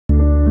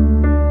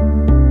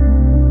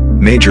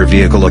Major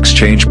Vehicle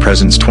Exchange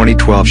presents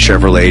 2012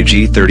 Chevrolet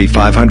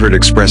G3500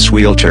 Express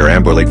Wheelchair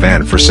Ambulette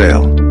Van for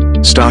sale.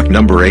 Stock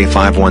number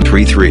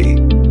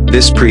A5133.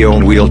 This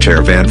pre-owned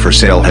wheelchair van for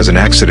sale has an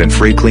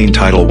accident-free clean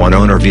Title I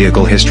owner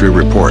vehicle history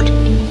report.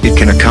 It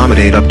can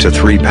accommodate up to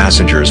 3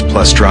 passengers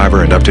plus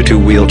driver and up to 2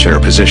 wheelchair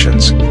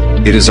positions.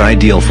 It is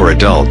ideal for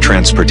adult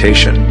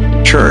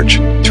transportation, church,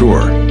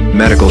 tour,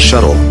 medical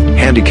shuttle,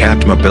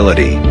 handicapped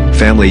mobility,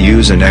 family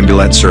use and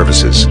ambulette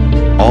services.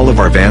 All of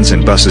our vans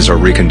and buses are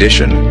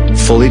reconditioned,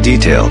 fully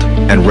detailed,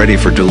 and ready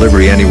for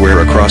delivery anywhere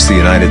across the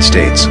United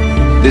States.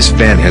 This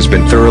van has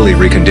been thoroughly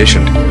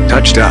reconditioned,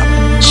 touched up,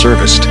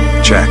 serviced,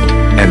 checked,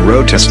 and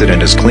road tested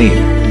and is clean,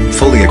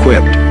 fully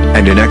equipped,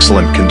 and in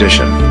excellent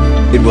condition.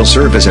 It will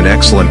serve as an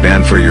excellent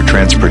van for your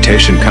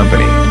transportation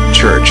company,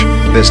 church,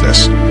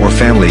 business, or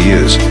family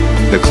use.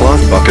 The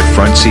cloth bucket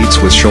front seats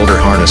with shoulder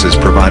harnesses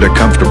provide a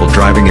comfortable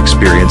driving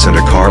experience and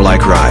a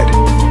car-like ride.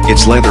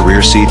 Its leather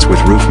rear seats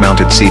with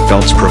roof-mounted seat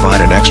belts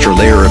provide an extra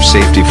layer of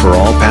safety for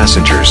all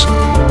passengers.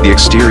 The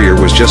exterior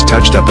was just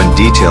touched up and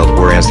detailed,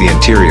 whereas the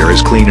interior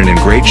is clean and in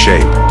great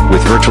shape,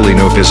 with virtually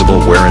no visible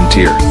wear and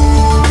tear.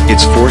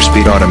 Its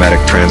 4-speed automatic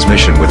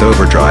transmission with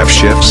overdrive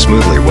shifts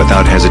smoothly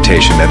without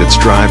hesitation, and its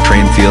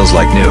drivetrain feels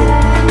like new.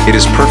 It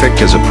is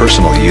perfect as a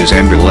personal use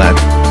ambulette,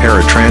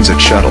 paratransit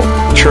shuttle,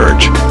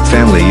 church,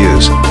 family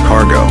use,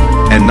 cargo,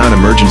 and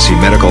non-emergency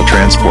medical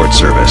transport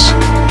service.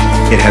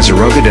 It has a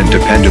rugged and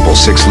dependable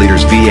 6-liter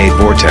V8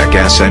 Vortec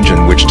gas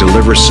engine which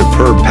delivers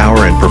superb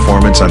power and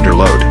performance under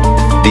load.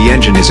 The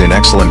engine is in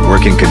excellent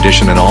working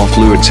condition and all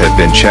fluids have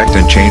been checked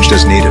and changed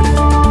as needed.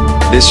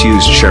 This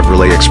used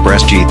Chevrolet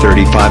Express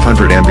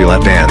G3500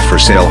 Ambulette van for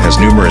sale has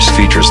numerous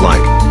features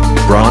like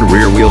broad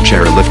rear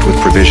wheelchair lift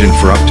with provision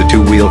for up to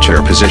 2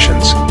 wheelchair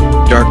positions,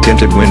 dark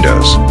tinted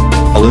windows,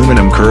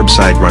 aluminum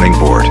curbside running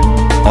board,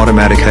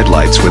 automatic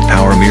headlights with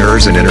power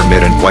mirrors and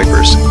intermittent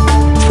wipers,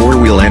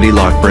 4-wheel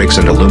anti-lock brakes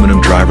and aluminum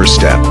driver's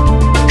step,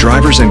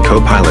 drivers and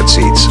co-pilot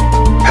seats,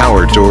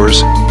 power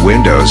doors,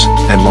 windows,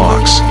 and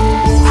locks,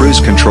 cruise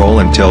control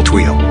and tilt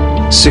wheel,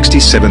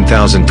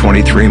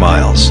 67,023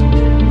 miles,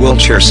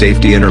 wheelchair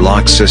safety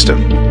interlock system,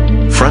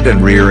 front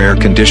and rear air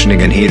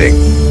conditioning and heating,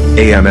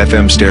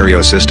 AM/FM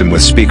stereo system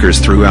with speakers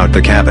throughout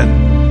the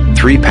cabin,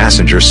 3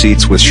 passenger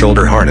seats with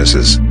shoulder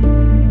harnesses,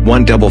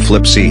 1 double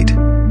flip seat,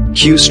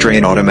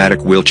 Q-strain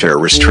automatic wheelchair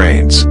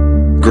restraints,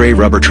 gray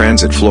rubber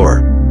transit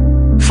floor.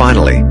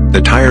 Finally,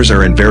 the tires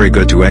are in very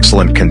good to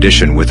excellent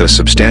condition with a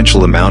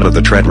substantial amount of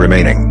the tread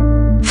remaining.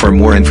 For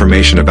more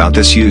information about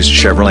this used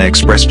Chevrolet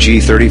Express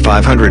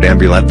G3500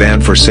 Ambulette van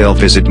for sale,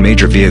 visit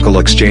Major Vehicle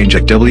Exchange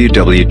at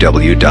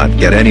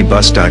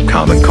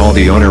www.getanybus.com and call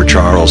the owner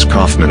Charles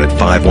Kaufman at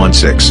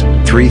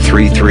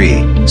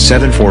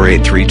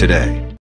 516-333-7483 today.